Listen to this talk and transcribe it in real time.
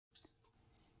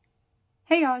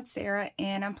Hey y'all, it's Sarah,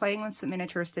 and I'm playing with some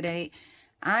miniatures today.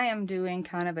 I am doing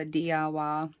kind of a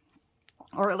DIY,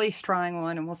 or at least trying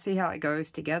one, and we'll see how it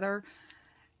goes together.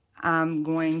 I'm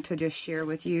going to just share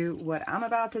with you what I'm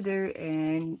about to do,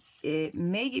 and it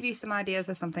may give you some ideas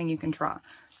of something you can try.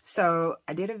 So,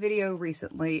 I did a video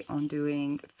recently on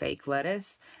doing fake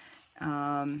lettuce,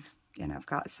 and I've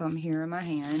got some here in my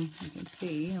hand. You can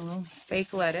see a little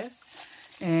fake lettuce,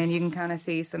 and you can kind of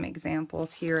see some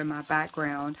examples here in my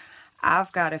background.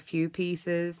 I've got a few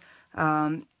pieces.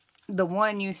 The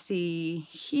one you see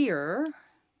here,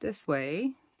 this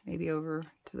way, maybe over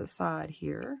to the side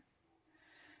here.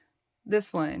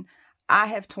 This one, I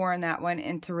have torn that one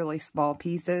into really small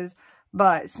pieces.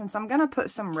 But since I'm going to put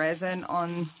some resin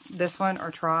on this one, or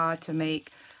try to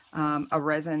make a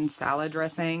resin salad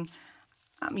dressing,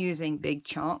 I'm using big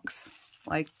chunks,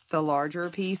 like the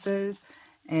larger pieces.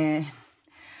 And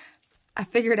I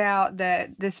figured out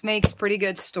that this makes pretty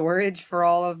good storage for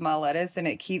all of my lettuce, and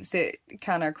it keeps it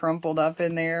kind of crumpled up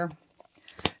in there.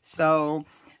 So,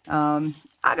 I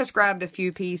just grabbed a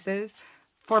few pieces.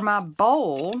 For my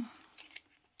bowl,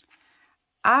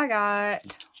 I got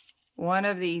one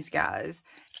of these guys,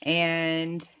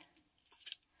 and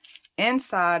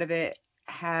inside of it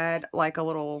had like a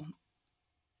little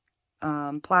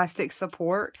plastic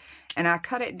support, and I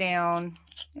cut it down,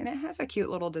 and it has a cute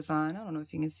little design. I don't know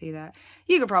if you can see that.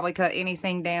 You could probably cut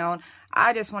anything down.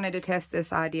 I just wanted to test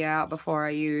this idea out before I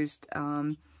used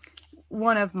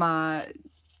one of my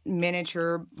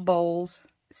miniature bowls.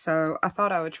 So I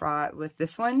thought I would try it with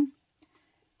this one.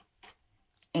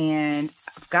 And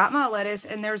I've got my lettuce,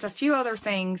 and there's a few other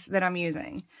things that I'm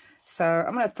using. So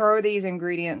I'm going to throw these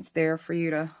ingredients there for you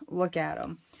to look at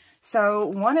them. So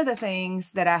one of the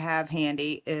things that I have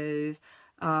handy is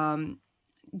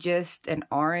just an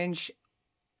orange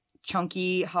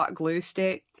chunky hot glue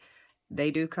stick.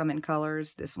 They do come in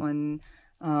colors. This one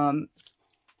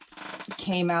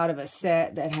came out of a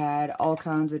set that had all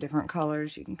kinds of different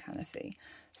colors. You can kind of see.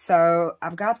 So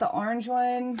I've got the orange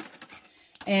one,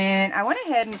 and I went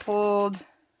ahead and pulled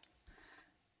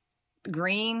the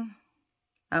green.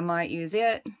 I might use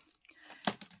it.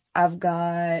 I've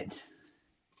got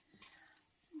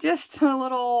just a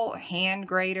little hand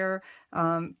grater.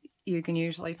 You can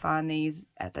usually find these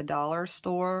at the dollar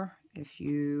store if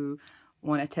you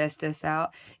want to test this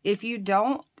out. If you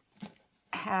don't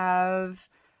have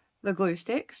the glue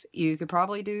sticks, you could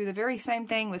probably do the very same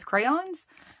thing with crayons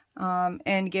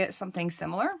and get something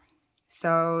similar.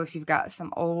 So if you've got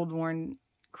some old worn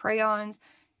crayons,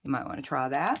 you might want to try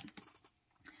that.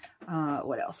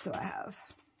 What else do I have?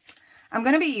 I'm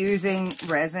going to be using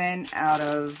resin out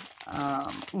of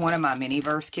one of my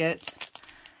Miniverse kits.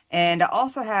 And I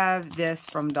also have this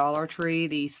from Dollar Tree,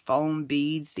 these foam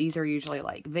beads. These are usually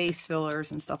like vase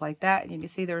fillers and stuff like that. And you can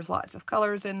see there's lots of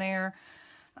colors in there.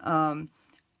 I'm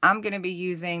going to be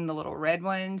using the little red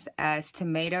ones as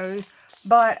tomatoes.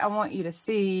 But I want you to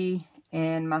see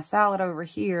in my salad over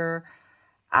here,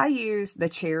 I use the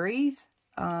cherries.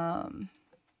 The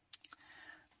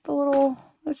little,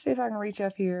 let's see if I can reach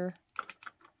up here.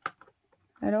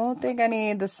 I don't think I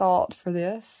need the salt for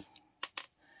this.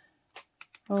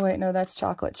 Oh wait, no, that's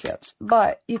chocolate chips.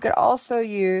 But you could also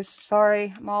use,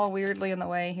 sorry, I'm all weirdly in the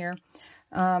way here.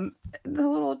 The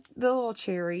little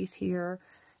cherries here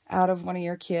out of one of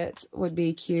your kits would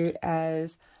be cute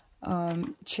as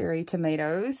cherry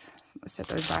tomatoes. Let's set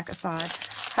those back aside.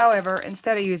 However,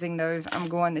 instead of using those, I'm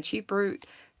going the cheap route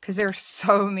because there's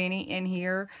so many in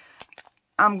here.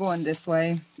 I'm going this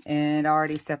way, and I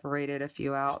already separated a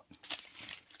few out.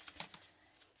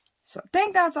 So I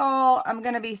think that's all I'm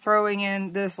going to be throwing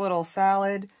in this little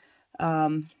salad.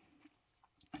 So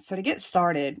to get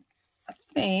started, I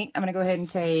think I'm going to go ahead and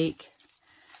take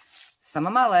some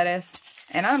of my lettuce.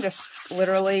 And I'm just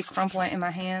literally crumpling it in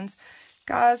my hands.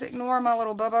 Guys, ignore my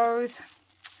little bubbos.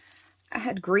 I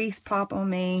had grease pop on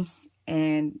me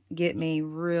and get me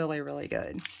really, really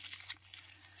good.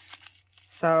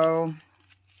 So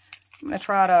I'm going to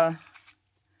try to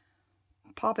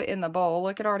pop it in the bowl.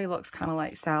 Look, it already looks kind of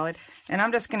like salad. And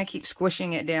I'm just going to keep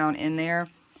squishing it down in there.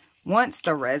 Once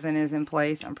the resin is in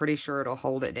place, I'm pretty sure it'll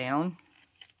hold it down.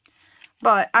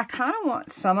 But I kind of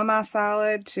want some of my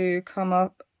salad to come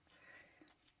up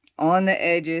on the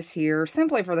edges here,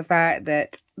 simply for the fact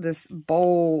that this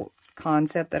bowl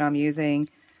concept that I'm using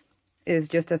is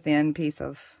just a thin piece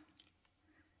of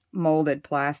molded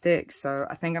plastic. So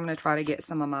I think I'm going to try to get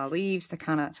some of my leaves to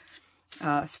kind of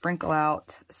sprinkle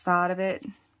out the side of it.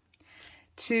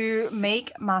 To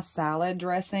make my salad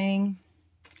dressing,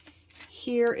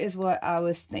 here is what I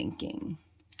was thinking.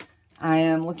 I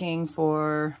am looking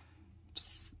for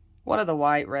one of the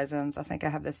white resins. I think I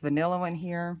have this vanilla one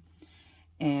here.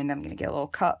 And I'm going to get a little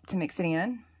cup to mix it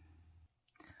in.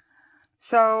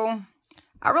 So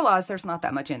I realize there's not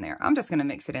that much in there. I'm just going to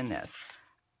mix it in this.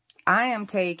 I am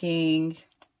taking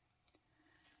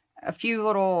a few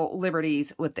little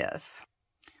liberties with this.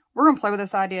 We're going to play with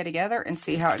this idea together and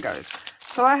see how it goes.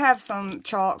 So I have some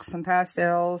chalks, some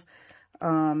pastels,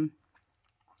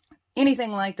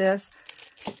 anything like this.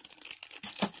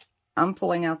 I'm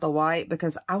pulling out the white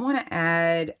because I want to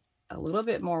add a little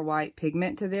bit more white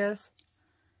pigment to this.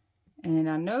 And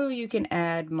I know you can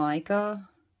add mica.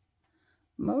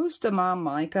 Most of my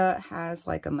mica has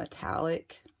like a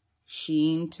metallic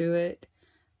sheen to it.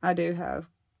 I do have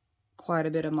quite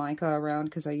a bit of mica around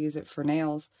because I use it for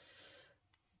nails.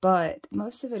 But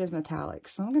most of it is metallic.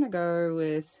 So I'm going to go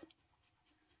with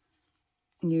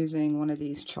using one of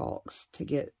these chalks to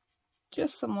get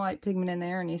just some white pigment in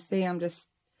there. And you see I'm just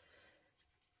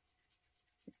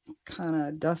kind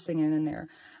of dusting it in there.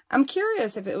 I'm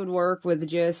curious if it would work with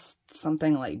just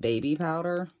something like baby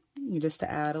powder. Just to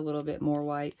add a little bit more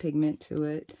white pigment to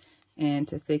it and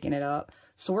to thicken it up.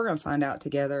 So we're going to find out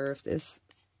together if this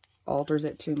alters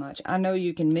it too much. I know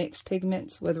you can mix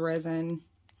pigments with resin.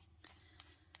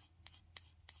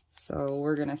 So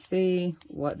we're going to see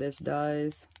what this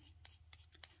does.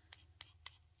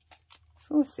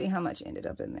 So let's see how much ended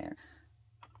up in there.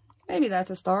 Maybe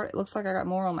that's a start. It looks like I got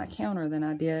more on my counter than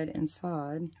I did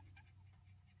inside.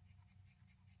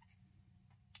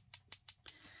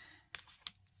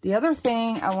 The other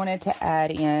thing I wanted to add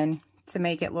in to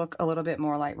make it look a little bit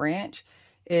more like ranch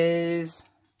is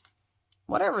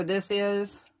whatever this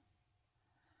is.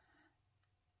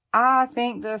 I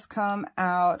think this come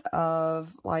out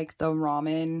of like the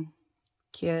ramen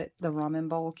kit, the ramen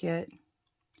bowl kit.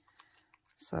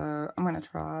 So I'm going to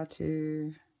try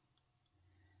to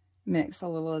mix a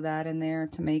little of that in there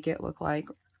to make it look like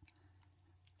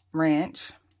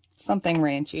ranch, something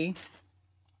ranchy.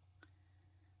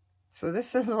 So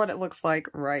this is what it looks like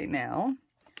right now.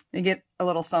 You get a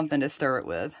little something to stir it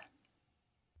with.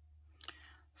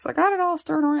 So I got it all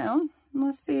stirred around.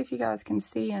 Let's see if you guys can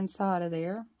see inside of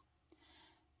there.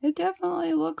 It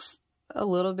definitely looks a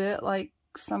little bit like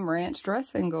some ranch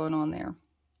dressing going on there.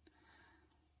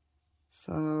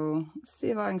 So let's see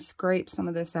if I can scrape some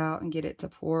of this out and get it to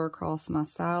pour across my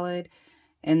salad.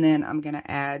 And then I'm going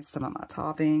to add some of my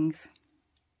toppings.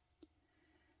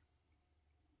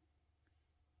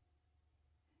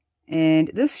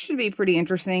 And this should be pretty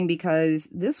interesting because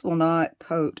this will not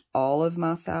coat all of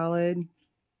my salad.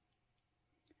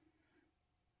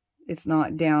 It's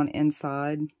not down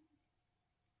inside.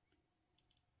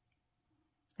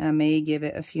 I may give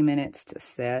it a few minutes to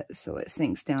set so it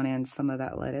sinks down in some of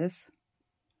that lettuce.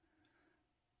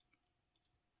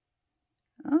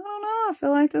 I don't know. I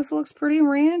feel like this looks pretty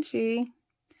ranchy.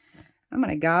 I'm going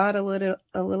to guide a little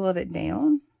of it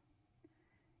down.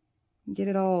 Get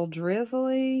it all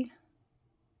drizzly.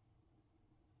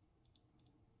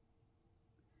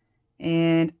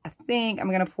 And I think I'm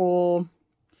going to pull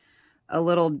a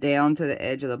little down to the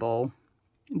edge of the bowl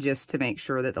just to make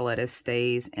sure that the lettuce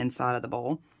stays inside of the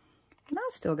bowl. And I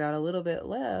still got a little bit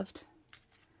left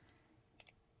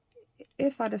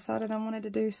if I decided I wanted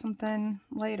to do something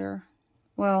later.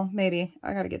 Well, maybe.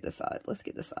 I got to get this side. Let's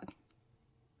get this side.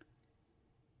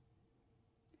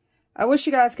 I wish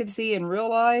you guys could see in real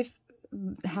life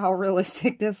how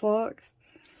realistic this looks.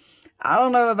 I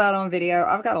don't know about on video.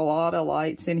 I've got a lot of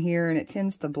lights in here and it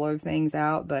tends to blow things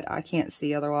out, but I can't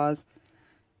see otherwise.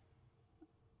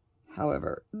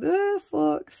 However, this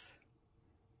looks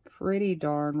pretty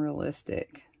darn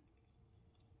realistic.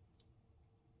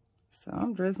 So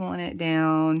I'm drizzling it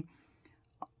down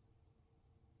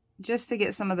just to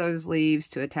get some of those leaves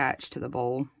to attach to the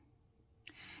bowl.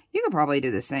 You could probably do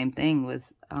the same thing with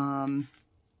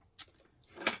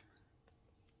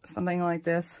something like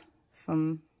this,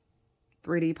 some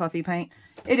 3D puffy paint.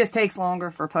 It just takes longer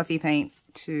for puffy paint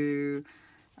to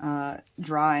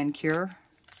dry and cure.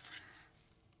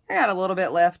 I got a little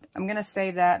bit left. I'm going to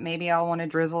save that. Maybe I'll want to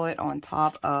drizzle it on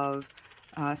top of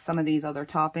some of these other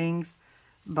toppings.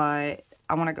 But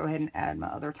I want to go ahead and add my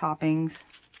other toppings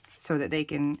so that they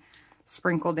can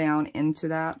sprinkle down into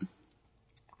that.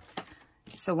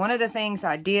 So one of the things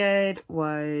I did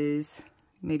was,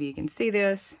 maybe you can see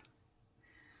this,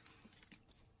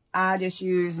 I just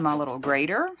used my little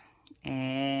grater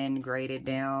and grated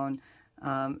down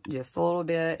just a little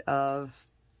bit of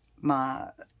my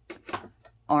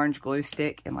orange glue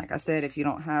stick. And like I said, if you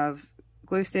don't have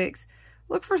glue sticks,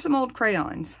 look for some old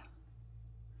crayons.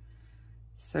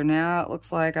 So now it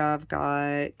looks like I've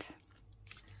got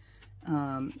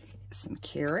some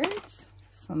carrots,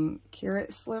 some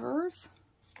carrot slivers,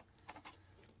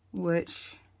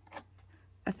 which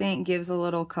I think gives a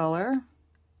little color.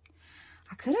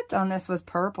 I could have done this with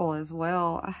purple as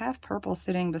well. I have purple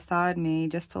sitting beside me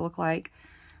just to look like,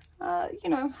 you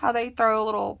know, how they throw a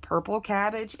little purple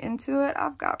cabbage into it.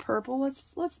 I've got purple.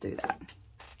 Let's do that.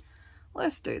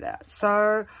 Let's do that.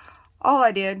 So all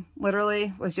I did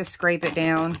literally was just scrape it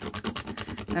down.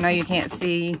 I know you can't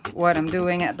see what I'm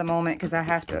doing at the moment because I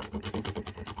have to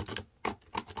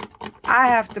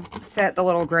set the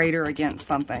little grater against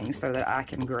something so that I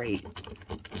can grate.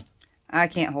 I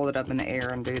can't hold it up in the air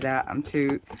and do that. I'm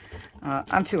too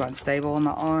unstable in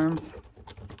my arms.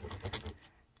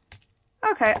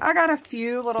 Okay, I got a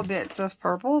few little bits of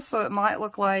purple, so it might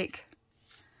look like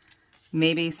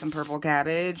maybe some purple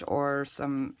cabbage or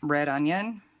some red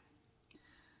onion.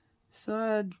 So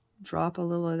I'll drop a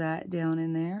little of that down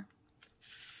in there.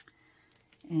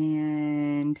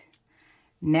 And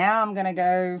now I'm gonna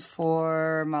go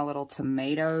for my little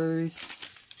tomatoes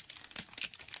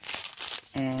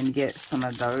and get some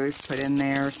of those put in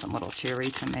there, some little cherry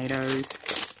tomatoes.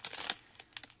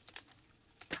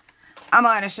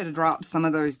 I should have dropped some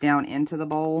of those down into the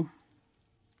bowl.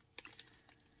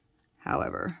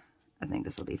 However, I think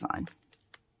this will be fine.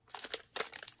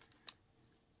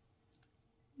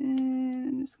 And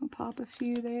I'm just gonna pop a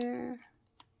few there.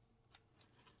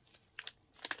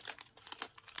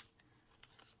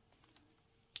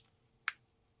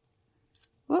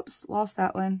 Whoops, lost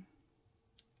that one.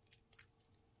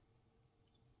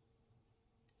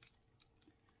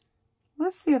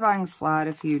 Let's see if I can slide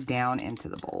a few down into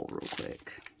the bowl real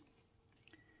quick.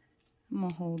 I'm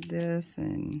gonna hold this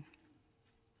and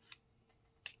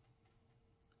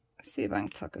see if I can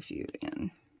tuck a few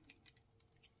in.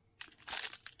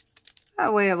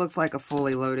 That way it looks like a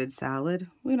fully loaded salad.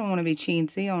 We don't want to be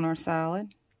chintzy on our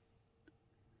salad.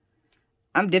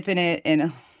 I'm dipping it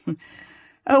in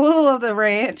a little of the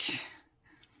ranch.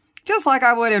 Just like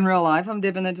I would in real life. I'm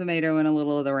dipping the tomato in a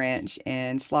little of the ranch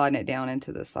and sliding it down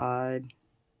into the side.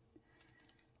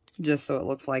 Just so it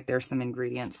looks like there's some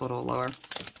ingredients a little lower.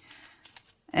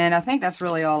 And I think that's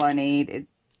really all I need. It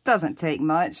doesn't take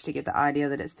much to get the idea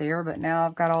that it's there. But now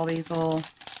I've got all these little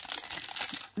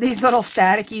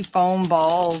staticky foam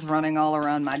balls running all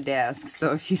around my desk.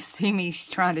 So if you see me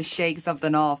trying to shake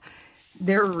something off,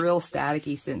 they're real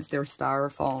staticky since they're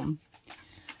styrofoam.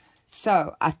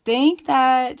 So I think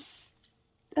that's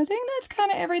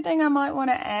kind of everything I might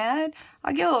want to add.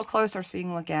 I'll get a little closer so you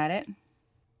can look at it.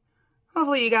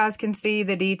 Hopefully you guys can see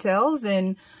the details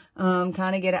and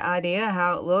kind of get an idea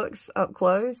how it looks up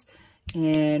close.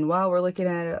 And while we're looking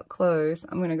at it up close,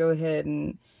 I'm going to go ahead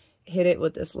and hit it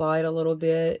with this light a little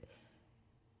bit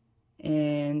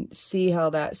and see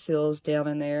how that seals down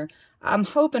in there. I'm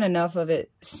hoping enough of it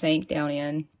sank down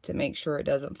in to make sure it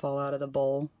doesn't fall out of the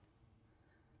bowl.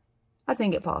 I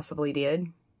think it possibly did.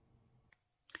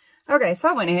 Okay, so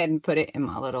I went ahead and put it in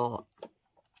my little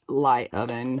light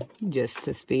oven just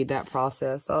to speed that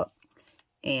process up.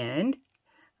 And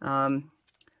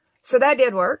so that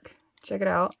did work. Check it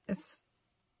out.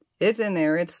 It's in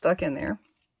there. It's stuck in there.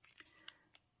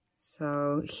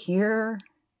 So here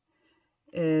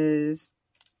is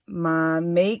my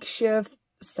makeshift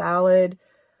salad,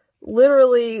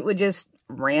 literally with just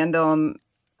random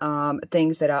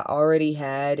things that I already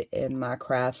had in my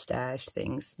craft stash,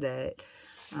 things that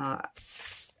I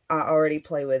already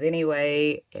play with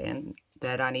anyway and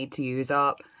that I need to use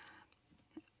up.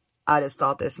 I just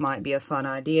thought this might be a fun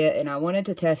idea, and I wanted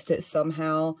to test it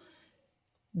somehow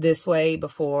this way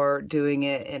before doing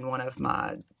it in one of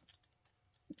my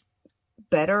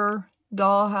better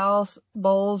dollhouse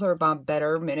bowls or my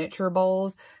better miniature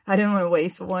bowls. I didn't want to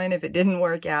waste one if it didn't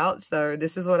work out, so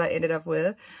this is what I ended up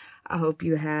with. I hope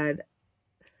you had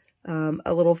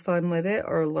a little fun with it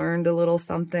or learned a little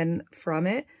something from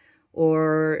it,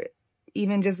 or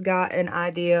even just got an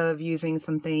idea of using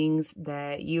some things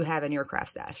that you have in your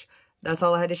craft stash. That's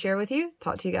all I had to share with you.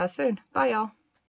 Talk to you guys soon. Bye, y'all.